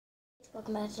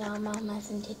Welcome back to our Mamas,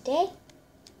 and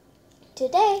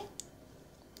today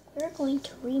we're going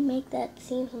to remake that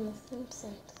scene from The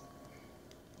Simpsons,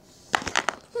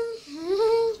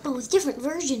 but with different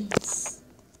versions.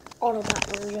 Autobot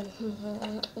version.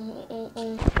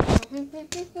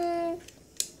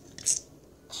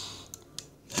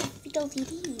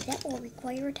 Fiddle-dee-dee, that will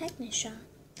require a tetanus shot.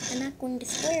 I'm not going to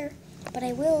swear, but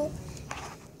I will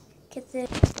get the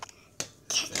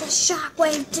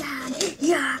shockwave down.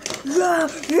 Yeah.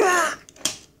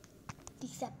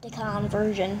 Decepdicon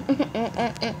version.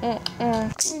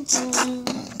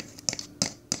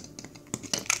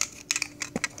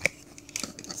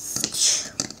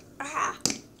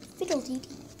 Fiddle-dee-dee,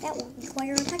 that will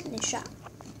require a tetanus shot.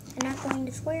 I'm not going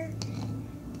to swear,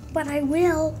 but I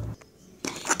will.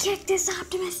 Kick this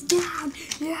Optimus down!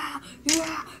 Yeah!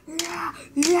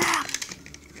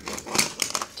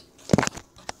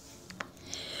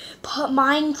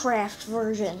 Minecraft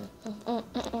version.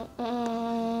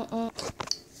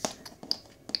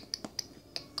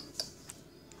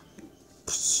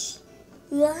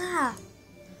 Yeah!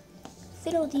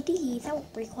 Fiddle-dee-dee, that will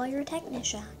require a tetanus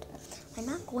shot. I'm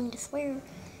not going to swear,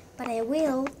 but I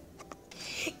will.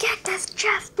 Get this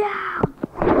chest down!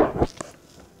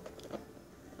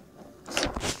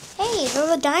 Hey, there's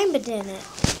a diamond in it.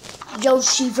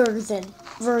 Yoshi version.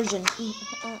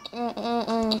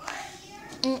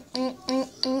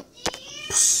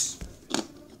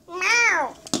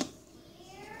 Meow.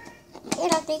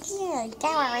 It'll be cute.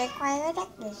 That will require a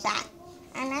tetanus shot.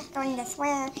 I'm not going to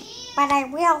swear, but I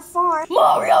will for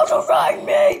Mario to find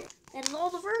me. And all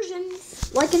the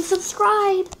versions. Like and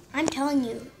subscribe. I'm telling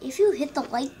you, if you hit the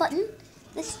like button,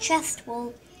 this chest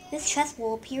will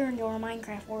appear in your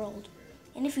Minecraft world.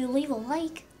 And if you leave a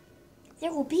like,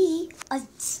 there will be a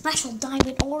special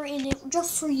diamond ore in it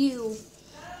just for you.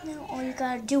 Now all you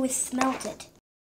gotta do is smelt it.